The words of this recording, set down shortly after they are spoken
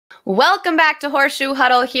Welcome back to Horseshoe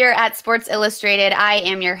Huddle here at Sports Illustrated. I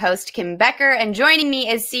am your host, Kim Becker, and joining me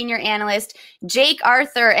is senior analyst Jake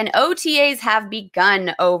Arthur. And OTAs have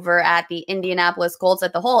begun over at the Indianapolis Colts,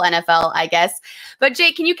 at the whole NFL, I guess. But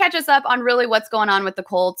Jake, can you catch us up on really what's going on with the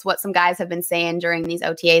Colts, what some guys have been saying during these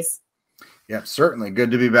OTAs? Yeah, certainly.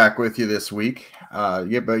 Good to be back with you this week.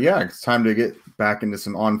 It's time to get back into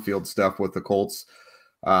some on-field stuff with the Colts.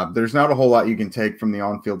 There's not a whole lot you can take from the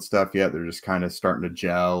on-field stuff yet. They're just kind of starting to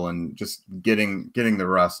gel and just getting the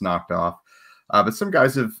rust knocked off. But some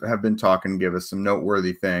guys have been talking, give us some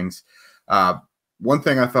noteworthy things. One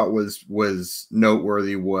thing I thought was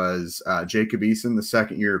noteworthy was Jacob Eason, the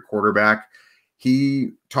second-year quarterback.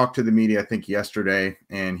 He talked to the media, I think, yesterday,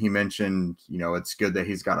 and he mentioned, it's good that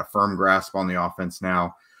he's got a firm grasp on the offense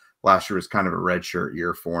now. Last year was kind of a redshirt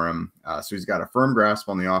year for him. So he's got a firm grasp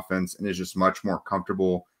on the offense and is just much more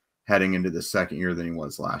comfortable heading into the second year than he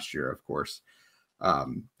was last year, of course.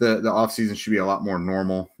 The offseason should be a lot more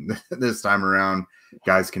normal this time around.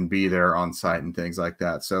 Guys can be there on site and things like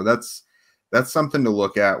that. So that's something to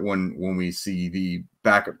look at when we see the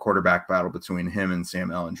backup quarterback battle between him and Sam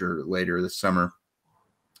Ehlinger later this summer.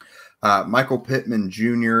 Michael Pittman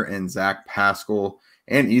Jr. and Zach Pascal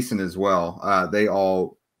and Eason as well. They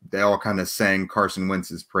all kind of sang Carson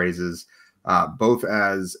Wentz's praises, both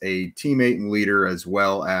as a teammate and leader, as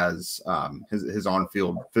well as his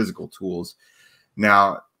on-field physical tools.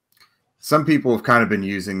 Now, some people have kind of been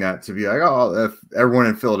using that to be like, oh, if everyone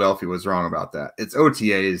in Philadelphia was wrong about that. It's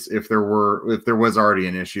OTAs. If there was already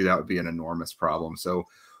an issue, that would be an enormous problem. So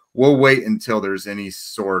we'll wait until there's any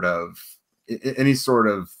sort of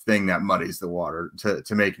thing that muddies the water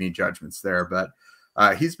to make any judgments there. But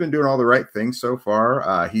he's been doing all the right things so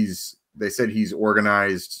far. They said he's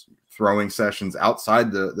organized throwing sessions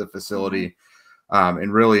outside the facility,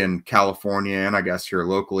 and really in California and I guess here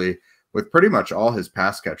locally with pretty much all his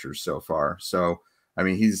pass catchers so far. So, I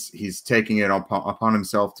mean, he's taking it upon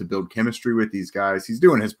himself to build chemistry with these guys. He's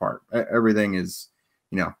doing his part. Everything is,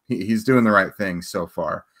 he's doing the right thing so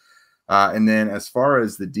far. And then as far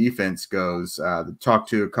as the defense goes, talked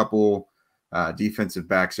to a couple defensive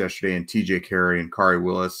backs yesterday, and TJ Carey and Kari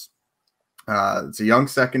Willis. It's a young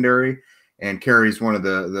secondary, and Carey's one of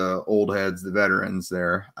the old heads, the veterans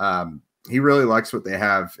there. He really likes what they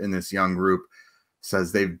have in this young group.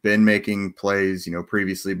 Says they've been making plays,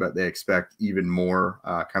 previously, but they expect even more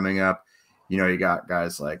coming up. You got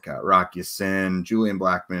guys like Rock Ya-Sin, Julian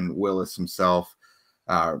Blackman, Willis himself.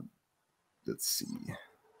 Let's see.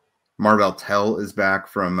 Marvell Tell is back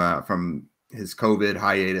from his COVID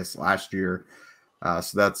hiatus last year.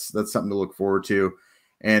 So that's something to look forward to.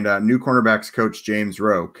 And new cornerbacks coach James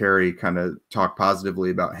Rowe, Carey kind of talked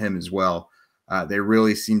positively about him as well. They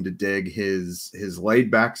really seem to dig his laid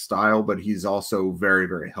back style, but he's also very,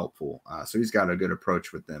 very helpful. So he's got a good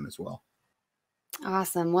approach with them as well.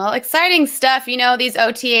 Awesome. Well, exciting stuff. These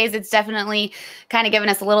OTAs, it's definitely kind of given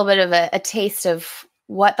us a little bit of a taste of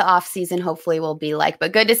what the off season hopefully will be like,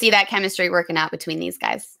 but good to see that chemistry working out between these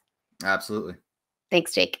guys. Absolutely.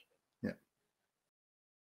 Thanks, Jake.